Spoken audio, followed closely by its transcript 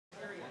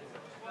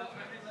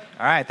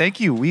All right, thank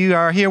you. We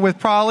are here with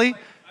Prawley.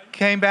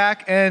 Came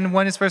back and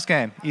won his first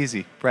game.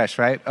 Easy, fresh,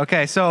 right?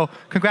 Okay, so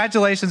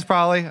congratulations,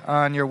 Prawley,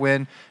 on your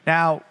win.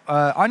 Now,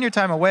 on your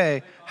time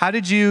away, how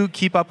did you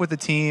keep up with the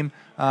team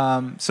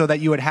so that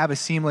you would have a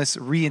seamless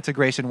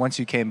reintegration once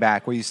you came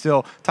back? Were you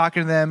still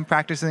talking to them,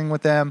 practicing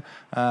with them,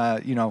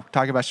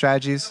 talking about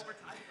strategies?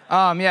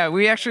 Yeah,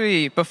 we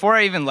actually, before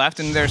I even left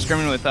and they were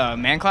scrimming with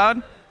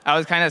ManCloud, I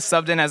was kind of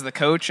subbed in as the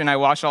coach, and I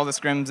watched all the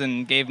scrims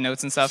and gave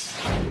notes and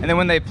stuff. And then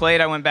when they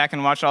played, I went back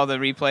and watched all the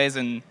replays,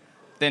 and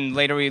then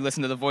later we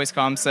listened to the voice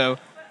comm. So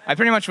I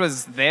pretty much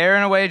was there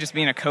in a way, just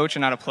being a coach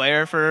and not a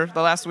player for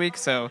the last week.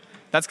 So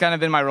that's kind of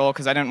been my role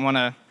because I didn't want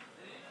to,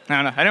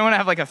 I didn't want to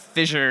have like a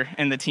fissure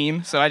in the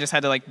team. So I just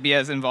had to like be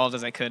as involved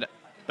as I could,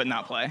 but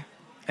not play.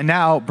 And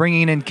now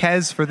bringing in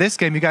Kez for this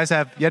game, you guys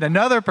have yet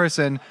another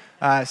person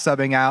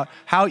subbing out.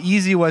 How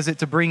easy was it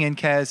to bring in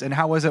Kez, and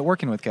how was it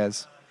working with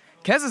Kez?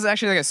 Kez is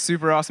actually like a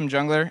super awesome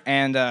jungler,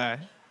 and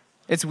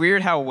it's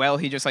weird how well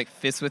he just like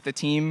fits with the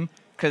team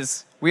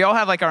because we all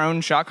have like our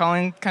own shot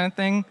calling kind of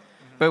thing,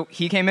 but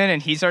he came in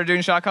and he started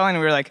doing shot calling, and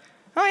we were like,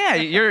 oh yeah,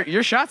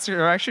 your shots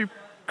are actually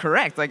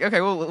correct. Like,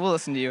 okay, we'll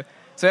listen to you.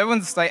 So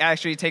everyone's like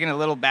actually taking a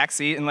little back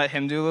seat and let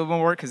him do a little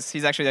more work because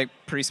he's actually like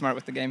pretty smart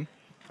with the game.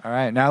 All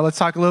right, now let's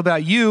talk a little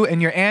about you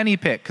and your Annie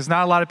pick, because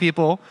not a lot of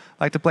people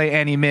like to play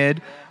Annie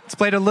mid. It's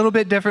played a little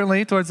bit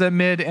differently towards the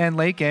mid and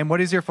late game. What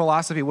is your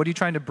philosophy? What are you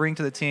trying to bring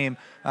to the team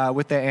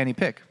with the Annie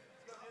pick?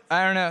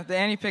 I don't know. The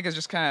Annie pick is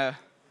just kind of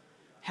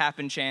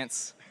happen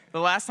chance. The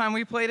last time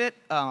we played it,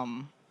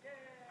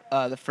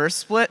 the first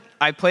split,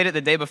 I played it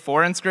the day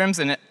before in scrims,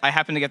 and I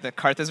happened to get the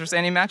Karthus versus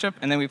Annie matchup,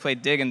 and then we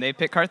played Dig, and they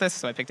picked Karthus,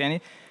 so I picked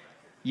Annie.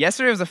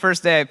 Yesterday was the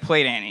first day I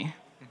played Annie.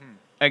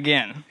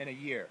 Again. In a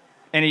year.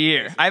 In a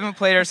year. I haven't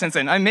played her since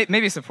then.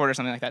 Maybe a support or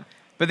something like that.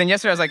 But then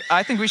yesterday I was like,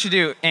 I think we should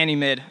do Annie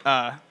mid,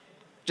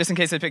 just in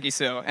case they pick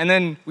Yasuo. And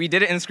then we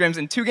did it in scrims,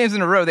 and 2 games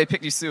in a row they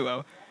picked Yasuo.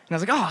 And I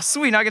was like, oh,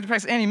 sweet, now I get to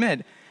practice Annie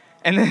mid.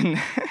 And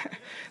then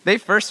they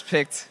first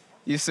picked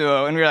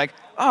Yasuo, and we were like,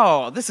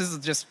 oh, this is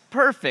just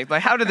perfect.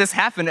 Like, how did this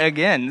happen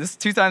again? This is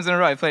 2 times in a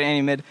row I played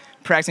Annie mid,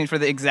 practicing for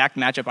the exact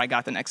matchup I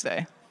got the next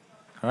day.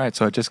 All right,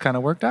 so it just kind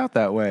of worked out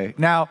that way.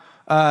 Now,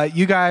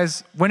 you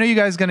guys, when are you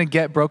guys going to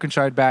get Broken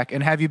Shard back?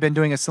 And have you been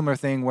doing a similar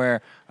thing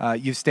where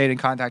you've stayed in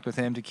contact with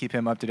him to keep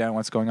him up to date on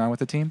what's going on with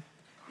the team?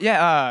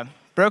 Yeah,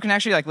 Broken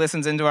actually like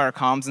listens into our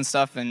comms and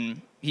stuff,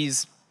 and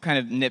he's kind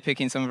of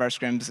nitpicking some of our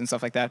scrims and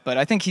stuff like that. But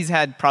I think he's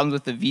had problems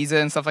with the visa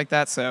and stuff like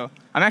that, so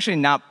I'm actually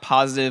not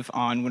positive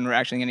on when we're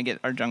actually going to get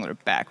our jungler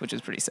back, which is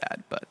pretty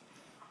sad. But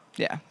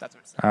yeah, that's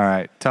what it's all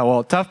right.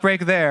 Well, tough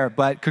break there,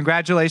 but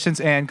congratulations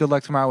and good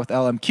luck tomorrow with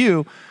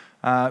LMQ.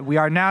 We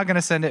are now going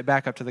to send it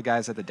back up to the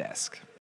guys at the desk.